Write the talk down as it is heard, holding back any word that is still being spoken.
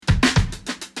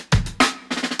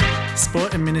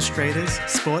Sport administrators,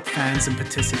 sport fans and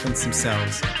participants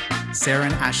themselves. Sarah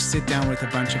and Ash sit down with a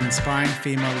bunch of inspiring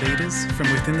female leaders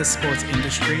from within the sports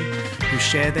industry who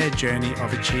share their journey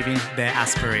of achieving their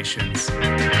aspirations.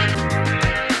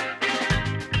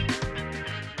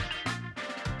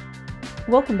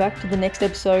 Welcome back to the next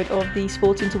episode of the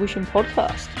Sports Intuition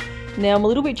podcast. Now, I'm a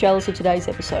little bit jealous of today's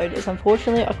episode as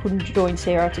unfortunately I couldn't join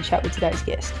Sarah to chat with today's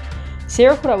guest.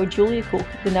 Sarah caught up with Julia Cook,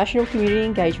 the National Community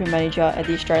Engagement Manager at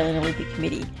the Australian Olympic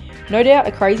Committee. No doubt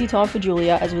a crazy time for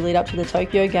Julia as we lead up to the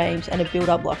Tokyo Games and a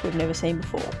build-up like we've never seen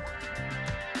before.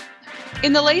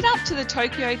 In the lead up to the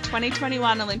Tokyo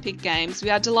 2021 Olympic Games, we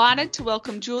are delighted to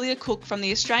welcome Julia Cook from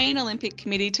the Australian Olympic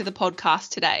Committee to the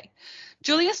podcast today.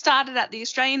 Julia started at the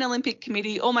Australian Olympic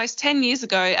Committee almost 10 years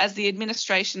ago as the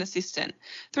administration assistant.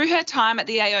 Through her time at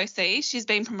the AOC, she's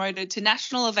been promoted to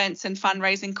National Events and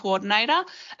Fundraising Coordinator,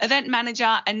 Event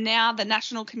Manager, and now the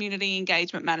National Community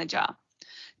Engagement Manager.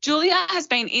 Julia has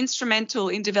been instrumental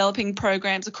in developing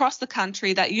programs across the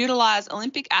country that utilise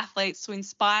Olympic athletes to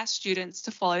inspire students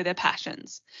to follow their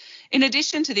passions. In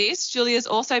addition to this, Julia has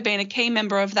also been a key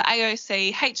member of the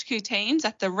AOC HQ teams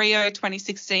at the Rio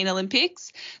 2016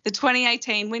 Olympics, the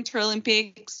 2018 Winter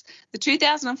Olympics, the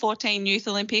 2014 Youth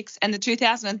Olympics and the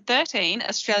 2013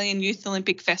 Australian Youth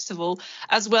Olympic Festival,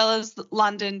 as well as the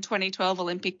London 2012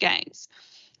 Olympic Games.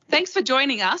 Thanks for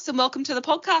joining us and welcome to the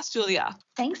podcast, Julia.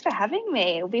 Thanks for having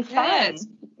me. It'll be fun. Yeah, it's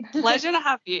a pleasure to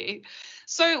have you.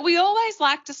 So we always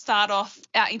like to start off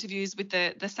our interviews with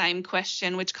the same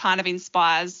question, which kind of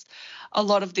inspires a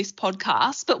lot of this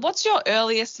podcast. But what's your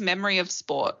earliest memory of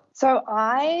sport? So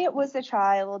I was a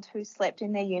child who slept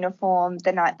in their uniform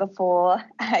the night before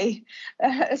a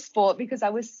sport because I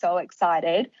was so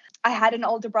excited. I had an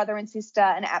older brother and sister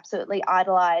and absolutely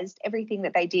idolised everything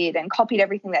that they did and copied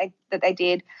everything that they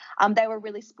did. They were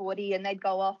really sporty and they'd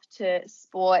go off to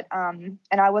sport and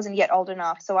I wasn't yet old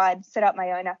enough. So I'd set up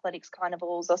my own athletics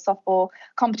carnivals or softball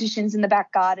competitions in the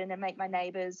back garden and make my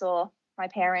neighbours or my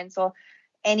parents or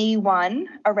anyone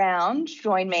around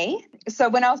join me. So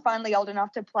when I was finally old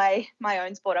enough to play my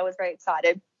own sport, I was very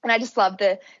excited. And I just loved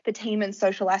the team and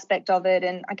social aspect of it.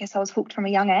 And I guess I was hooked from a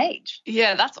young age.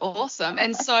 Yeah, that's awesome.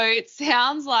 And so it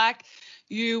sounds like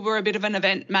you were a bit of an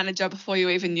event manager before you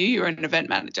even knew you were an event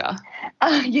manager.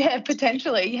 Yeah,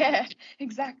 potentially. Yeah,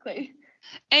 exactly.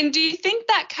 And do you think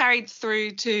that carried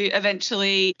through to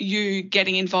eventually you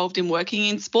getting involved in working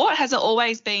in sport? Has it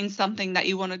always been something that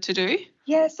you wanted to do?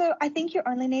 Yeah, so I think you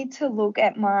only need to look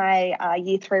at my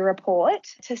Year 3 report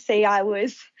to see I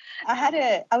was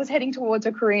heading towards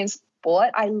a career in sport.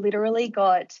 I literally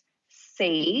got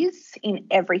C's in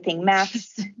everything,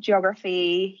 maths,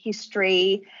 geography,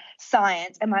 history,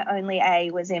 science, and my only A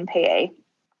was in PE.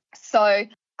 So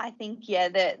I think,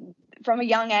 that from a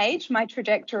young age, my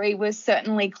trajectory was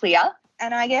certainly clear.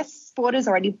 And I guess sport has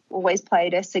always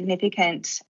played a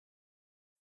significant,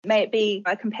 may it be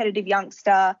a competitive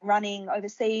youngster, running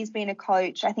overseas, being a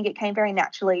coach. I think it came very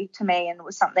naturally to me and it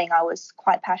was something I was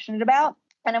quite passionate about.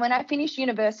 And when I finished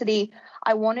university,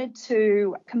 I wanted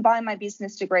to combine my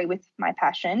business degree with my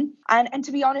passion. And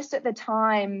to be honest, at the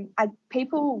time,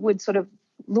 people would sort of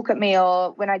look at me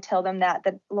or when I tell them that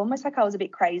almost like I was a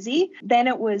bit crazy. Then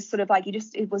it was sort of like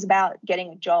it was about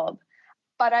getting a job.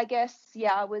 But I guess,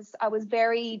 I was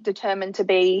very determined to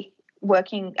be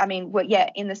working,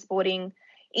 in the sporting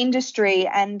industry.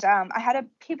 And I had a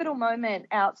pivotal moment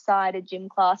outside a gym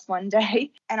class one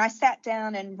day and I sat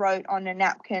down and wrote on a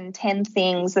napkin 10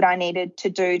 things that I needed to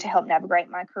do to help navigate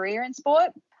my career in sport.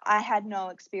 I had no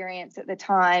experience at the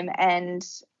time and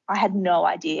I had no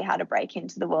idea how to break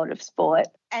into the world of sport.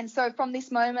 And so from this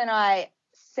moment, I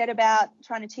set about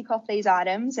trying to tick off these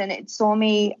items and it saw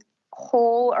me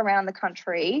haul around the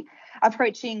country,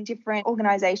 approaching different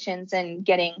organisations and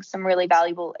getting some really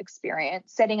valuable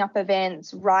experience, setting up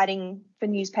events, writing for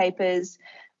newspapers,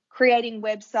 creating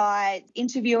websites,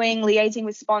 interviewing, liaising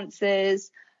with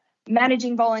sponsors,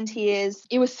 managing volunteers.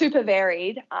 It was super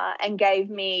varied and gave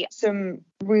me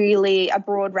a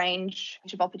broad range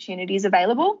of opportunities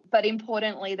available. But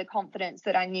importantly, the confidence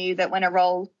that I knew that when a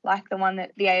role like the one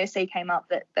that the AOC came up,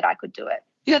 that I could do it.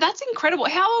 Yeah, that's incredible.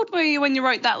 How old were you when you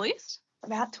wrote that list?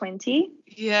 About 20.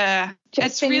 Yeah, just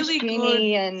it's really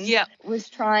uni good. And was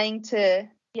trying to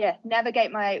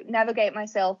navigate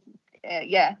myself.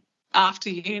 After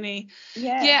uni.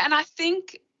 Yeah, and I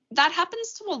think that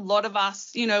happens to a lot of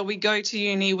us. You know, we go to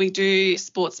uni, we do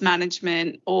sports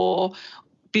management or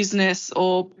business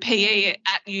or PE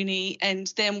at uni,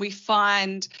 and then we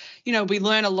find, we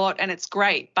learn a lot and it's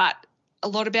great, but a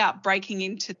lot about breaking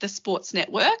into the sports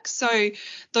network. So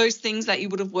those things that you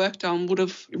would have worked on would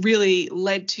have really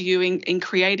led to you in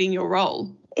creating your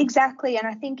role. Exactly. And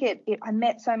I think I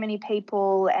met so many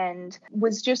people and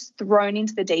was just thrown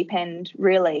into the deep end,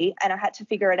 really. And I had to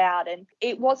figure it out. And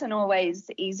it wasn't always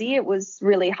easy. It was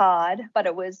really hard, but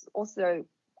it was also,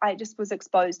 I just was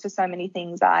exposed to so many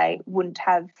things I wouldn't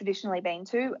have traditionally been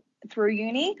to through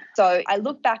uni. So I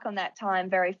look back on that time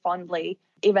very fondly,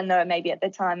 even though maybe at the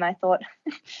time I thought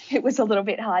it was a little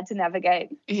bit hard to navigate.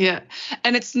 Yeah.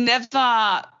 And it's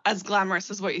never as glamorous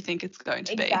as what you think it's going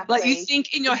to be. Exactly. Like you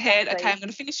think in your head, okay, I'm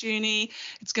going to finish uni,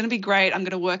 it's going to be great, I'm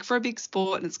going to work for a big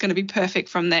sport and it's going to be perfect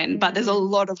from then. But there's a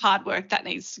lot of hard work that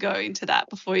needs to go into that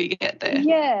before you get there.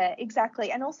 Yeah,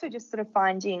 exactly. And also just sort of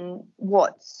finding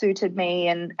what suited me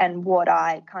and what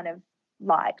I kind of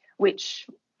liked, which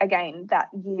again, that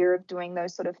year of doing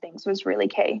those sort of things was really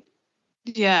key.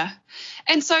 Yeah.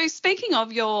 And so speaking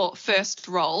of your first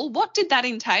role, what did that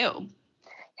entail?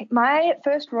 My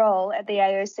first role at the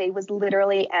AOC was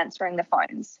literally answering the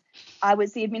phones. I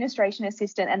was the administration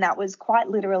assistant and that was quite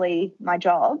literally my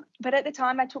job. But at the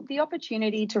time I took the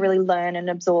opportunity to really learn and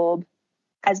absorb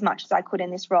as much as I could in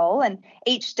this role. And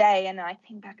each day, and I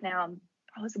think back now,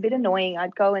 I was a bit annoying.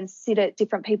 I'd go and sit at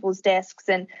different people's desks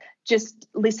and just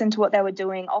listen to what they were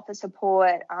doing, offer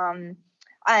support.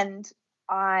 And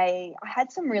I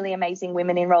had some really amazing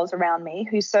women in roles around me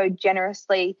who so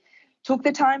generously took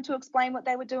the time to explain what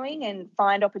they were doing and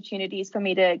find opportunities for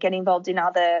me to get involved in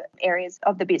other areas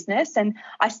of the business. And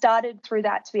I started through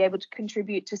that to be able to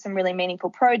contribute to some really meaningful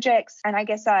projects. And I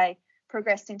guess I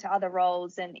progressed into other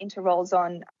roles and into roles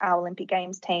on our Olympic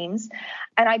Games teams.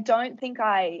 And I don't think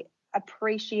I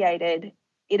appreciated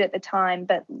it at the time,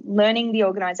 but learning the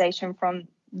organisation from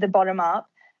the bottom up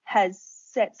has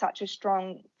set such a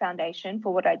strong foundation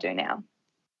for what I do now.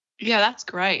 Yeah, that's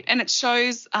great. And it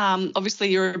shows, obviously,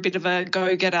 you're a bit of a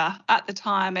go-getter at the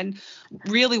time. And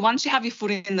really, once you have your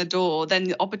foot in the door, then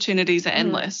the opportunities are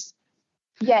endless.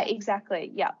 Yeah,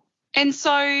 exactly. Yeah. And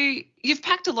so you've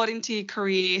packed a lot into your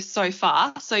career so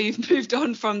far. So you've moved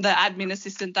on from the admin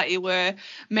assistant that you were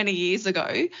many years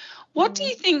ago. What do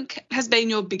you think has been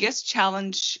your biggest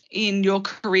challenge in your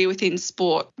career within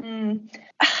sport?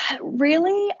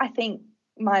 Really, I think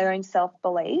my own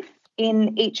self-belief.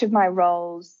 In each of my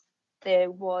roles, there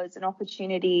was an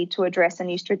opportunity to address a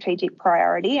new strategic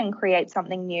priority and create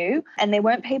something new. And there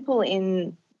weren't people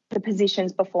in the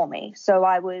positions before me. So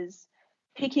I wasn't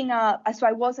picking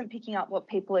up what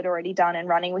people had already done and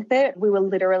running with it. We were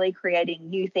literally creating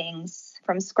new things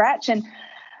from scratch. And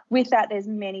with that, there's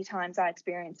many times I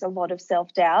experienced a lot of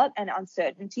self-doubt and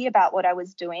uncertainty about what I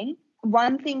was doing.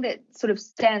 One thing that sort of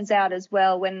stands out as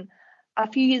well, when a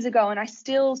few years ago, and I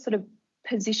still sort of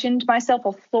positioned myself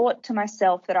or thought to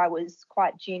myself that I was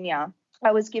quite junior,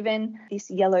 I was given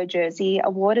this yellow jersey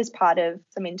award as part of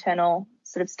some internal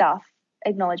sort of staff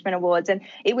acknowledgement awards. And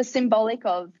it was symbolic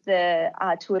of the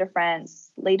Tour de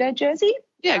France leader jersey.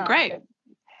 Yeah, great.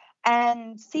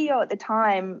 And CEO at the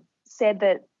time said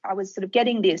that I was sort of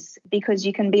getting this because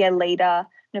you can be a leader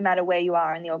no matter where you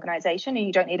are in the organisation, and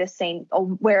you don't need a scene or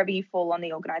wherever you fall on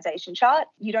the organisation chart.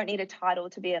 You don't need a title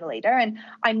to be a leader. And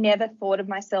I never thought of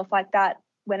myself like that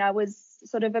when I was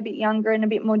sort of a bit younger and a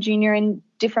bit more junior in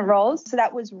different roles. So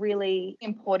that was really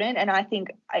important. And I think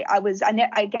I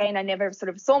never sort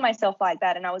of saw myself like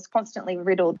that, and I was constantly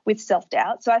riddled with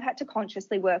self-doubt. So I've had to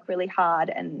consciously work really hard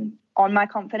and on my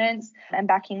confidence and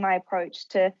backing my approach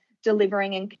to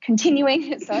delivering and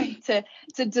continuing to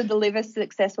deliver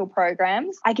successful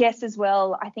programs. I guess as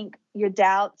well, I think your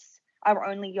doubts are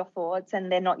only your thoughts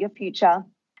and they're not your future.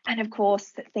 And of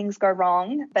course, things go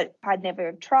wrong, but I'd never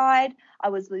have tried. I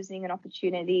was losing an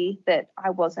opportunity that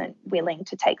I wasn't willing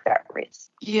to take that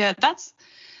risk. Yeah,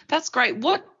 that's great.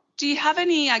 What do you have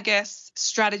any, I guess,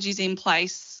 strategies in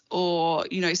place or,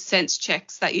 sense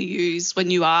checks that you use when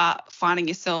you are finding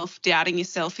yourself doubting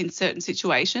yourself in certain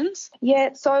situations?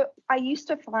 Yeah, so I used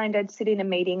to find I'd sit in a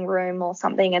meeting room or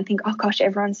something and think, oh gosh,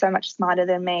 everyone's so much smarter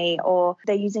than me, or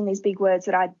they're using these big words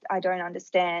that I don't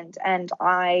understand. And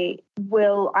I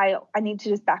need to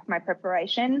just back my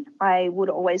preparation. I would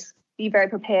always be very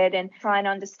prepared and try and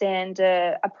understand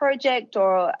a project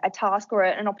or a task or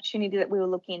an opportunity that we were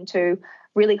looking into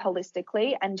really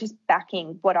holistically, and just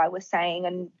backing what I was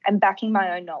saying and backing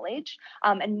my own knowledge,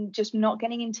 and just not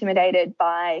getting intimidated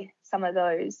by some of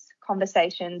those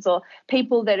conversations or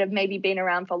people that have maybe been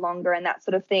around for longer and that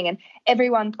sort of thing. And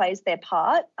everyone plays their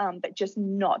part, but just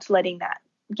not letting that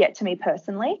get to me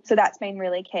personally. So that's been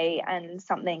really key and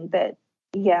something that,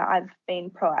 yeah, I've been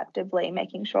proactively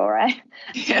making sure I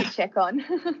check on.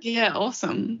 Yeah,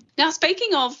 awesome. Now,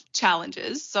 speaking of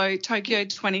challenges, so Tokyo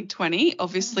 2020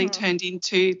 obviously turned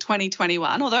into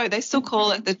 2021, although they still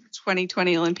call it the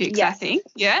 2020 Olympics, yes. I think.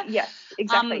 Yeah? Yes,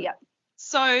 exactly, yeah.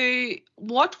 So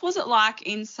what was it like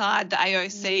inside the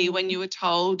AOC when you were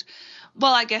told,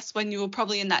 well, I guess when you were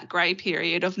probably in that grey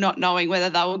period of not knowing whether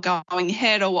they were going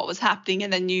ahead or what was happening,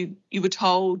 and then you were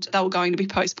told they were going to be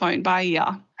postponed by a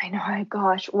year? I know,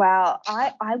 gosh, wow.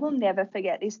 I will never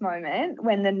forget this moment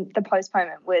when the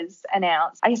postponement was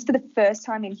announced. I guess for the first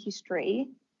time in history,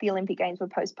 the Olympic Games were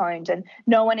postponed, and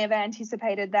no one ever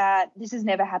anticipated that. This has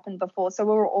never happened before. So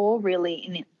we were all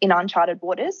really in uncharted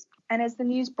waters. And as the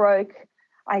news broke,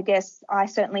 I guess I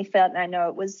certainly felt, and I know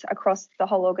it was across the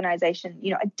whole organisation,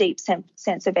 a deep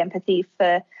sense of empathy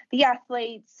for the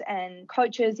athletes and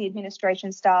coaches, the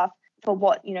administration staff, for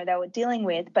what, they were dealing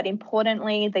with. But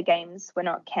importantly, the games were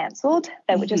not cancelled.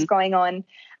 They were just going on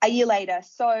a year later.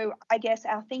 So I guess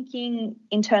our thinking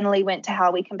internally went to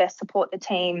how we can best support the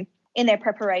team in their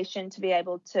preparation to be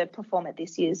able to perform at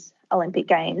this year's Olympic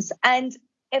Games. And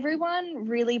everyone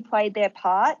really played their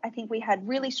part. I think we had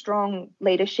really strong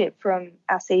leadership from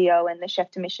our CEO and the chef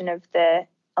de mission of the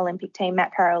Olympic team,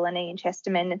 Matt Carroll and Ian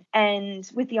Chesterman. And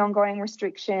with the ongoing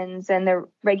restrictions and the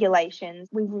regulations,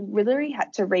 we really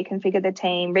had to reconfigure the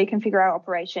team, reconfigure our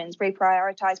operations,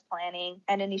 reprioritise planning,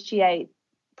 and initiate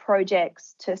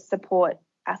projects to support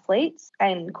athletes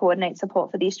and coordinate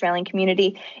support for the Australian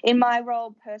community. In my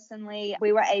role personally,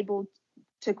 we were able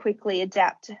to quickly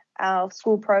adapt our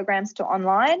school programs to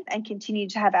online and continue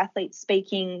to have athletes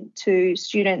speaking to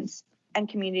students and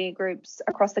community groups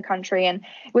across the country. And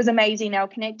it was amazing. They were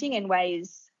connecting in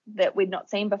ways that we'd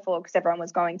not seen before because everyone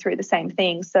was going through the same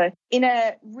thing. So in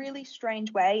a really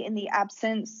strange way, in the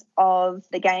absence of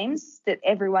the games that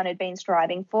everyone had been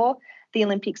striving for, the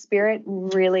Olympic spirit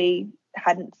really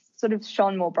hadn't sort of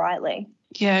shone more brightly.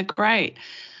 Yeah, great.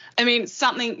 I mean,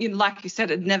 something, like you said,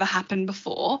 had never happened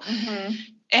before.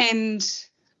 And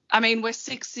I mean, we're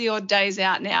 60 odd days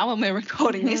out now when we're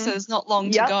recording this, so there's not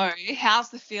long to go. How's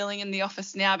the feeling in the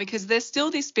office now? Because there's still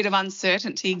this bit of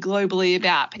uncertainty globally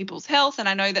about people's health. And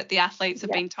I know that the athletes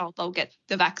have been told they'll get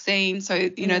the vaccine. So,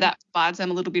 that provides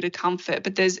them a little bit of comfort.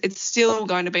 But it's still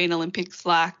going to be an Olympics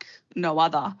like no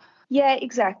other. Yeah,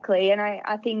 exactly. And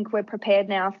I think we're prepared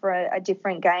now for a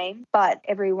different game, but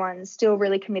everyone's still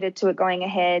really committed to it going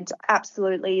ahead.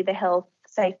 Absolutely, the health,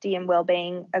 safety and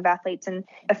well-being of athletes and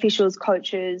officials,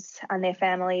 coaches and their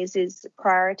families is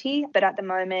priority. But at the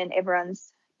moment,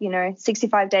 everyone's,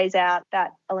 65 days out,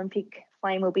 that Olympic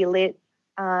flame will be lit.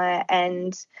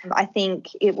 And I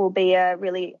think it will be a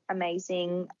really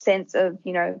amazing sense of,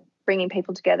 bringing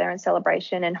people together and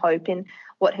celebration and hope in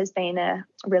what has been a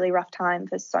really rough time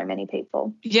for so many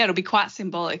people. Yeah, it'll be quite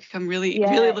symbolic. I'm really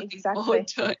looking forward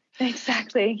to it.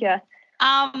 Exactly, yeah.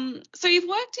 So you've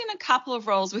worked in a couple of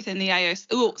roles within the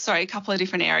AOC, a couple of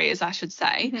different areas, I should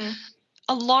say.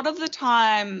 A lot of the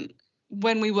time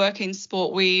when we work in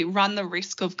sport, we run the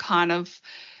risk of kind of,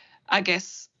 I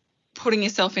guess, putting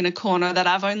yourself in a corner that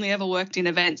I've only ever worked in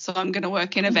events, so I'm going to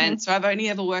work in events, or I've only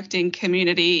ever worked in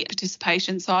community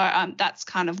participation, so that's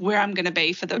kind of where I'm going to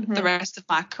be for the rest of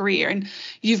my career. And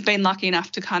you've been lucky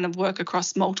enough to kind of work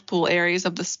across multiple areas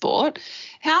of the sport.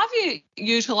 How have you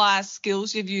utilised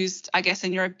skills you've used, I guess,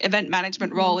 in your event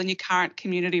management role and your current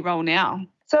community role now?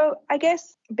 So I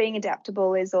guess being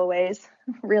adaptable is always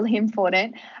really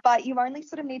important, but you only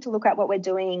sort of need to look at what we're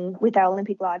doing with our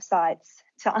Olympic Live sites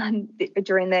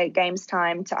during the games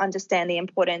time to understand the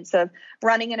importance of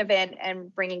running an event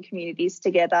and bringing communities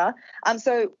together.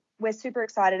 So we're super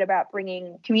excited about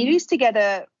bringing communities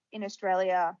together in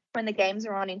Australia when the games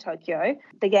are on in Tokyo.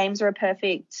 The games are a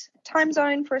perfect time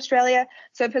zone for Australia.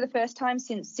 So for the first time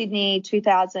since Sydney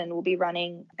 2000, we'll be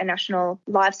running a national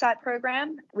live site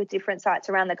program with different sites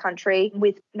around the country.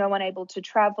 With no one able to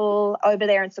travel over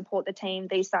there and support the team,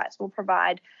 these sites will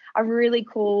provide a really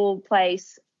cool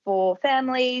place for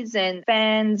families and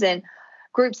fans and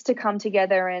groups to come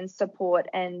together and support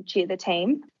and cheer the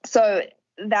team. So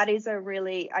that is a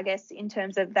really, I guess, in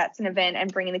terms of that's an event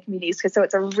and bringing the communities, so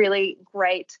it's a really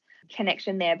great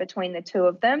connection there between the two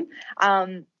of them.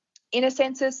 In a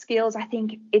sense of skills, I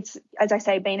think it's, as I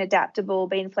say, being adaptable,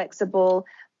 being flexible.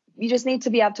 You just need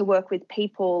to be able to work with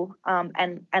people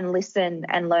and listen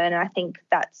and learn. And I think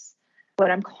that's what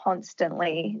I'm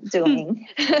constantly doing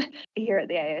here at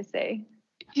the AOC.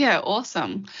 Yeah,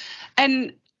 awesome.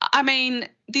 And I mean,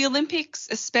 the Olympics,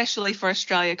 especially for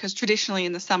Australia, because traditionally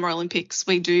in the Summer Olympics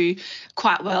we do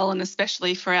quite well, and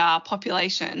especially for our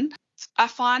population, I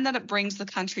find that it brings the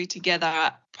country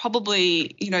together.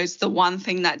 Probably, it's the one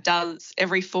thing that does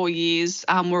every 4 years.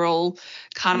 We're all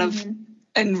kind of,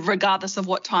 and regardless of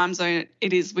what time zone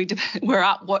it is, we're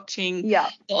up watching the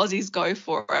Aussies go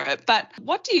for it. But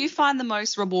what do you find the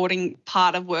most rewarding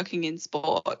part of working in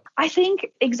sport? I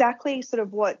think exactly sort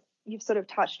of what you've sort of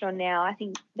touched on now, I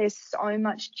think there's so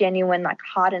much genuine like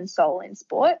heart and soul in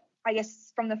sport. I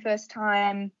guess from the first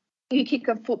time you kick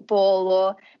a football,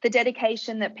 or the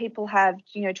dedication that people have,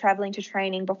 traveling to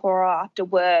training before or after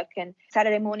work, and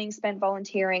Saturday morning spent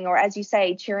volunteering, or as you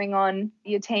say, cheering on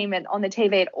your team on the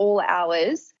TV at all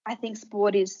hours. I think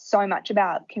sport is so much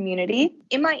about community.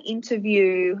 In my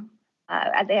interview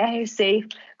at the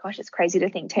AOC, gosh, it's crazy to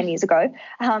think 10 years ago,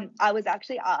 I was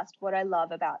actually asked what I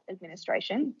love about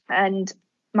administration. And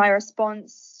my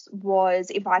response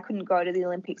was, if I couldn't go to the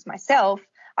Olympics myself,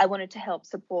 I wanted to help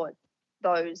support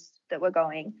those that were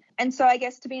going. And so I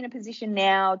guess to be in a position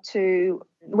now to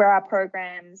where our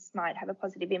programs might have a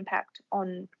positive impact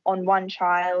on one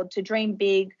child, to dream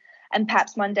big and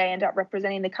perhaps one day end up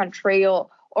representing the country or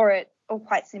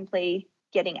quite simply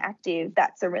getting active,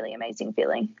 that's a really amazing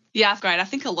feeling. Yeah, great. I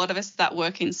think a lot of us that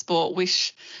work in sport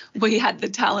wish we had the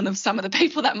talent of some of the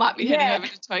people that might be heading over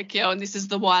to Tokyo, and this is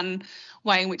the one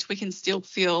way in which we can still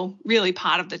feel really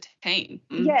part of the team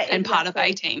and part of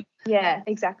a team. Yeah,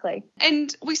 exactly.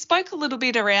 And we spoke a little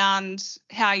bit around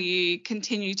how you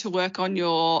continue to work on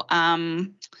your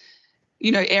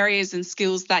areas and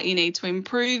skills that you need to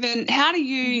improve. And how do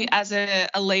you, as a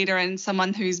leader and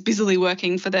someone who's busily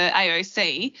working for the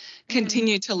AOC,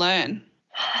 continue to learn?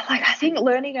 I think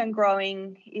learning and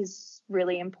growing is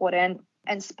really important.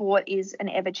 And sport is an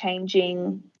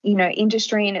ever-changing,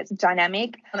 industry, and it's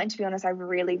dynamic. And to be honest, I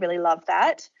really, really love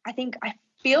that. I think I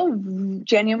feel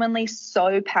genuinely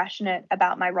so passionate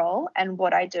about my role and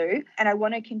what I do. And I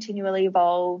want to continually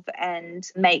evolve and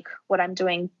make what I'm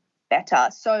doing better.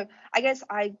 So I guess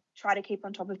I try to keep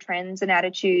on top of trends and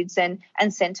attitudes and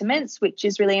sentiments, which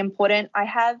is really important. I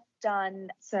have done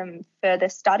some further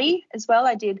study as well.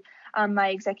 I did my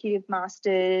executive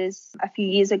master's a few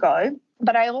years ago,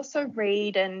 but I also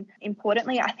read, and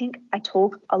importantly, I think I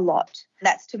talk a lot.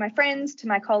 That's to my friends, to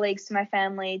my colleagues, to my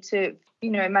family, to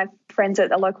my friends at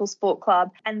the local sport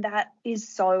club, and that is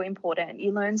so important.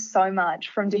 You learn so much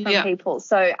from different people.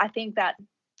 So I think that's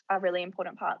a really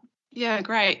important part. Yeah,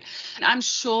 great. I'm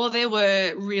sure there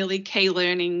were really key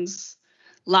learnings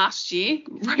last year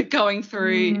going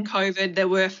through COVID. There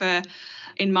were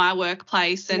in my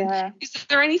workplace. And is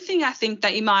there anything I think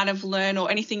that you might have learned,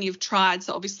 or anything you've tried?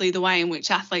 So obviously the way in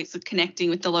which athletes are connecting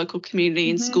with the local community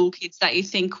and school kids that you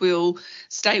think will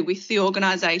stay with the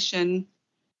organisation?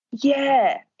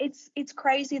 Yeah, it's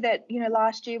crazy that,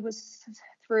 last year was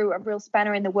through a real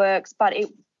spanner in the works, but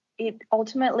it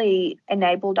ultimately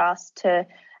enabled us to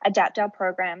adapt our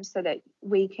programs so that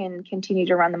we can continue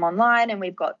to run them online, and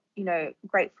we've got,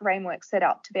 great framework set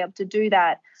up to be able to do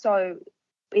that. So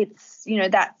it's,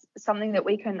 that's something that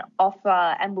we can offer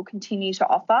and will continue to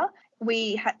offer.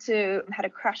 We had a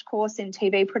crash course in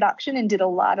TV production and did a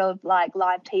lot of live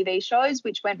TV shows,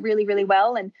 which went really, really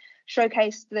well and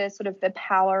showcased the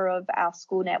power of our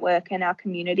school network and our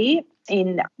community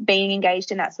in being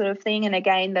engaged in that sort of thing. And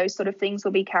again, those sort of things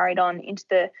will be carried on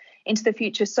into the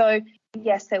future. So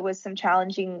yes, there was some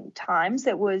challenging times.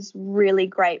 It was really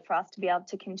great for us to be able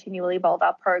to continually evolve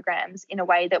our programs in a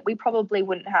way that we probably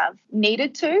wouldn't have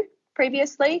needed to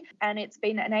previously. And it's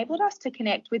been enabled us to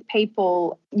connect with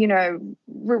people,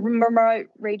 remote,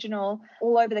 regional,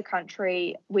 all over the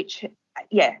country, which,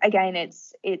 again,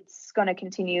 it's going to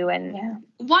continue. And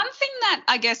one thing that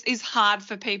I guess is hard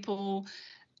for people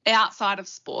outside of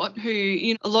sport,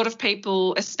 who, a lot of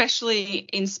people, especially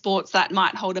in sports that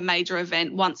might hold a major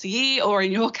event once a year, or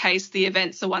in your case, the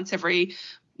events are once every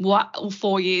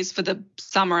 4 years for the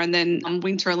summer and then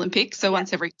Winter Olympics, so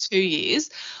once every 2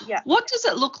 years. Yeah. What does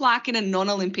it look like in a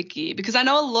non-Olympic year? Because I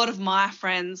know a lot of my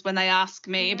friends, when they ask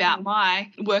me about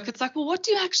my work, it's like, well, what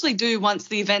do you actually do once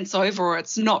the event's over or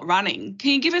it's not running?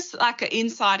 Can you give us like an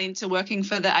insight into working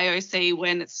for the AOC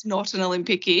when it's not an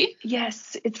Olympic year?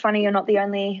 Yes, it's funny you're not the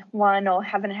only one or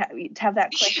haven't to have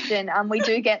that question. We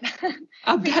do get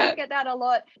we do get that a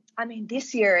lot. I mean,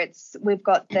 this year we've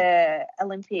got the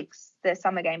Olympics, the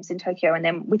Summer Games in Tokyo, and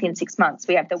then within 6 months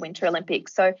we have the Winter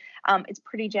Olympics. So it's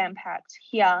pretty jam-packed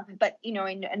here. But in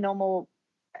a normal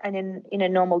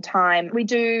time, we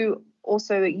do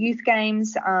also youth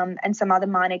games and some other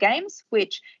minor games,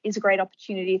 which is a great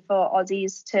opportunity for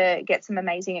Aussies to get some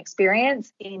amazing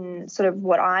experience in sort of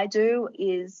what I do.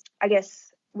 Is, I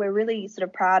guess, we're really sort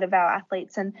of proud of our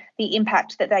athletes and the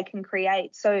impact that they can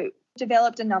create. So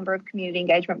developed a number of community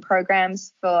engagement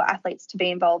programs for athletes to be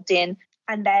involved in.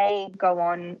 and they go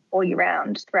on all year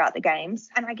round throughout the games.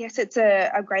 And I guess it's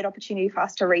a great opportunity for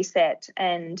us to reset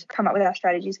and come up with our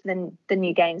strategies for the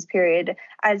new games period.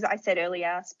 As I said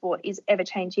earlier, sport is ever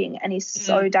changing and is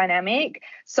so dynamic.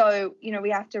 So, we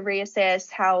have to reassess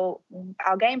how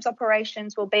our games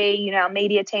operations will be, our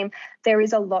media team. There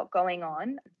is a lot going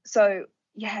on. So,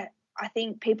 yeah, I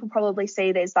think people probably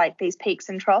see there's like these peaks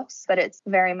and troughs, but it's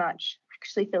very much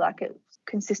actually feel like it's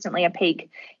consistently a peak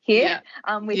here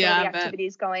with all the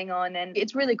activities going on, and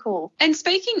it's really cool. And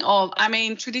speaking of,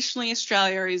 traditionally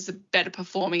Australia is better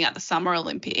performing at the Summer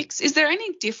Olympics. Is there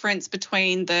any difference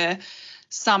between the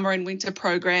summer and winter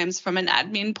programs from an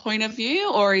admin point of view,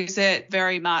 or is it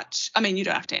very much, you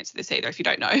don't have to answer this either if you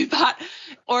don't know,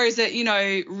 or is it,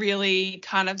 really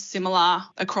kind of similar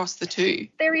across the two?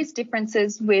 There is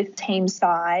differences with team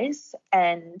size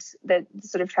and the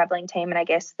sort of travelling team, and I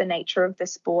guess the nature of the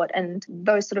sport and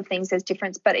those sort of things, there's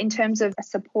difference. But in terms of a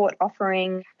support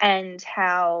offering and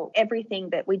how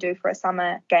everything that we do for a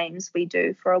summer games, we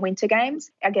do for a winter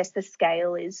games, I guess the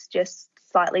scale is just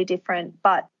slightly different.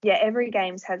 But yeah, every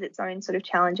games has its own sort of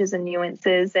challenges and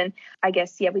nuances, and I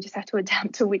guess we just have to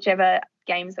adapt to whichever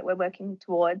games that we're working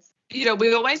towards.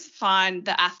 We always find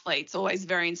the athletes always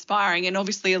very inspiring, and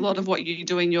obviously a lot of what you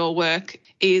do in your work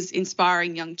is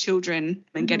inspiring young children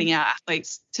and getting our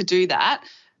athletes to do that.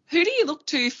 Who do you look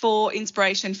to for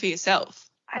inspiration for yourself?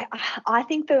 I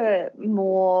think the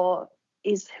more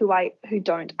is who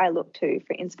don't I look to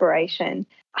for inspiration.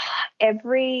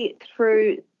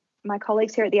 Through my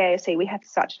colleagues here at the ASC, we have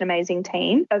such an amazing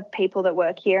team of people that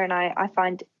work here, and I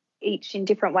find each in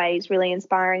different ways really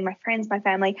inspiring. My friends, my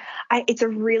family. It's a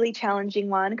really challenging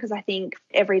one because I think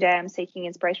every day I'm seeking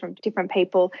inspiration from different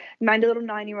people. My little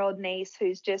 9-year-old niece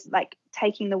who's just like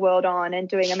taking the world on and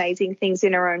doing amazing things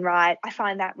in her own right. I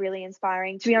find that really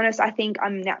inspiring. To be honest, I think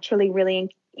I'm naturally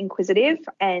really inquisitive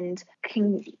and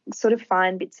can sort of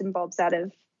find bits and bobs out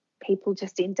of people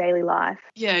just in daily life.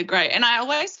 Yeah, great. And I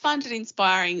always find it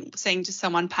inspiring seeing just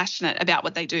someone passionate about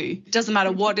what they do. It doesn't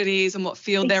matter what it is and what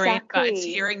field they're in, but it's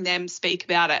hearing them speak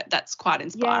about it that's quite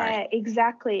inspiring. Yeah,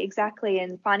 exactly.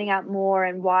 And finding out more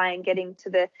and why and getting to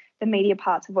the media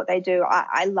parts of what they do.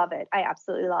 I love it. I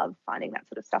absolutely love finding that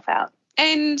sort of stuff out.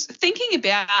 And thinking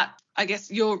about, I guess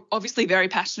you're obviously very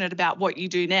passionate about what you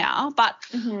do now, but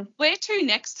where to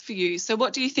next for you? So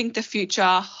what do you think the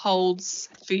future holds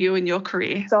for you in your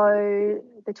career? So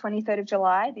the 23rd of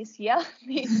July this year,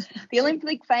 the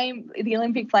Olympic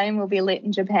flame will be lit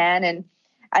in Japan. And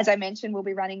as I mentioned, we'll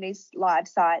be running these live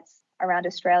sites around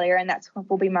Australia, and that's what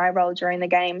will be my role during the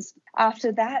games.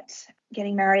 After that,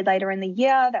 getting married later in the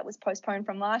year, that was postponed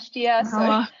from last year.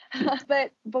 So,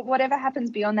 but whatever happens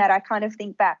beyond that, I kind of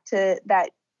think back to that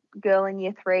girl in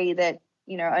year 3 that,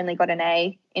 only got an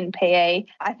A in PA.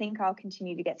 I think I'll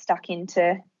continue to get stuck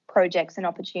into projects and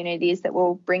opportunities that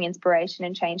will bring inspiration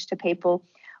and change to people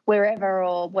wherever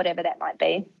or whatever that might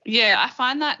be. Yeah, I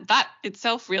find that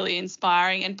itself really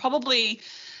inspiring, and probably,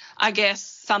 I guess,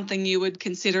 something you would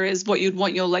consider as what you'd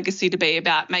want your legacy to be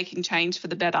about making change for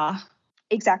the better.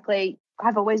 Exactly.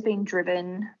 I've always been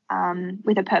driven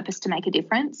with a purpose to make a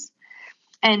difference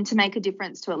and to make a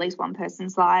difference to at least one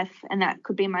person's life. And that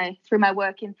could be through my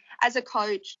work as a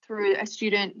coach, through a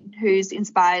student who's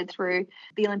inspired through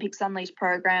the Olympics Unleashed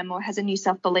program, or has a new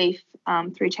self-belief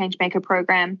through Changemaker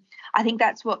program. I think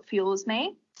that's what fuels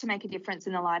me, to make a difference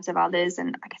in the lives of others.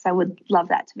 And I guess I would love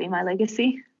that to be my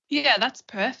legacy. Yeah, that's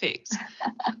perfect.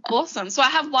 Awesome. So I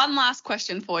have one last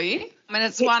question for you. And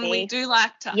it's one we do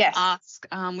like to ask.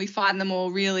 We find them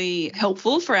all really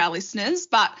helpful for our listeners.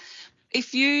 But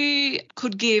if you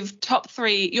could give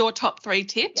your top three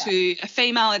tips to a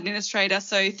female administrator,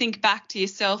 so think back to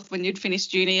yourself when you'd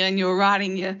finished uni and you were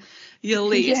writing your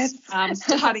list,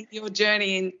 starting your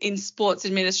journey in sports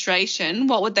administration,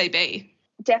 what would they be?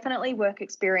 Definitely work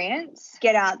experience.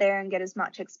 Get out there and get as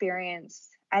much experience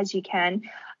as you can.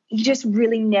 You just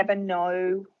really never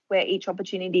know where each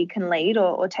opportunity can lead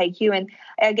or take you. And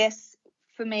I guess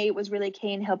for me, it was really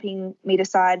key in helping me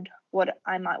decide what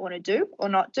I might want to do or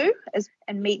not do,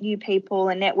 and meet new people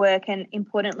and network, and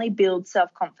importantly, build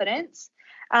self-confidence.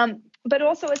 But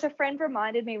also, as a friend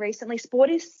reminded me recently, sport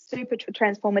is super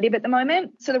transformative at the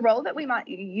moment. So the role that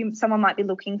someone might be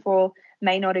looking for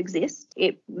may not exist.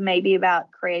 It may be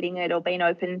about creating it or being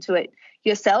open to it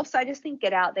yourself. So I just think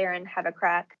get out there and have a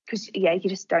crack, because you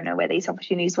just don't know where these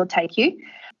opportunities will take you.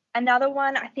 Another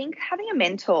one, I think having a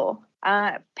mentor.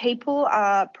 People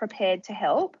are prepared to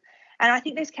help. And I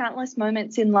think there's countless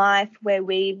moments in life where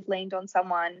we've leaned on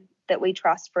someone that we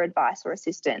trust for advice or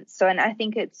assistance. And I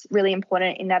think it's really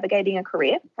important in navigating a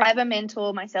career. I have a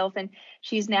mentor myself, and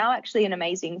she's now actually an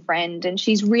amazing friend, and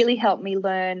she's really helped me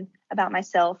learn about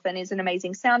myself and is an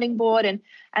amazing sounding board and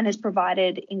has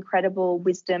provided incredible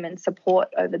wisdom and support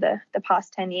over the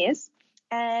past 10 years.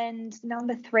 And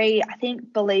number 3, I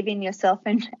think believe in yourself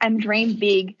and dream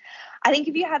big. I think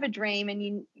if you have a dream and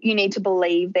you need to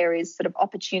believe there is sort of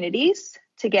opportunities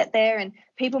to get there, and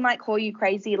people might call you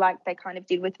crazy like they kind of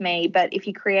did with me, but if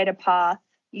you create a path,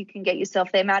 you can get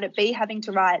yourself there. Might it be having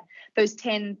to write those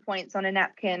 10 points on a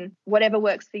napkin, whatever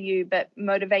works for you, but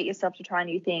motivate yourself to try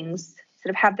new things, sort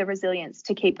of have the resilience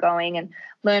to keep going and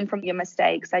learn from your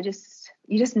mistakes.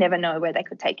 You just never know where they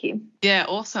could take you. Yeah,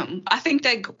 awesome. I think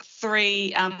they're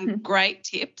 3 great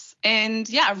tips. And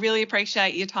yeah, I really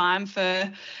appreciate your time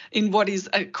in what is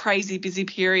a crazy busy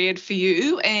period for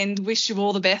you, and wish you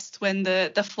all the best when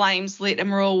the flames lit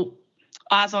and we're all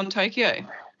eyes on Tokyo.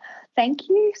 Thank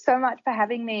you so much for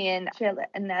having me and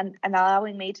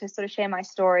allowing me to sort of share my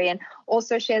story, and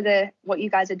also share what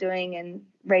you guys are doing and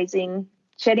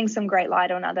shedding some great light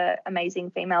on other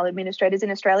amazing female administrators in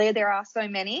Australia. There are so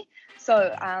many.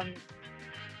 So, I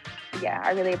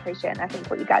really appreciate it, and I think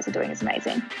what you guys are doing is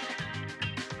amazing.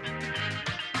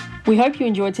 We hope you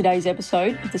enjoyed today's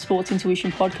episode of the Sports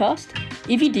Intuition podcast.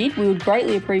 If you did, we would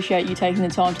greatly appreciate you taking the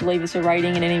time to leave us a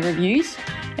rating and any reviews.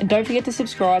 And don't forget to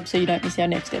subscribe so you don't miss our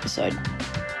next episode.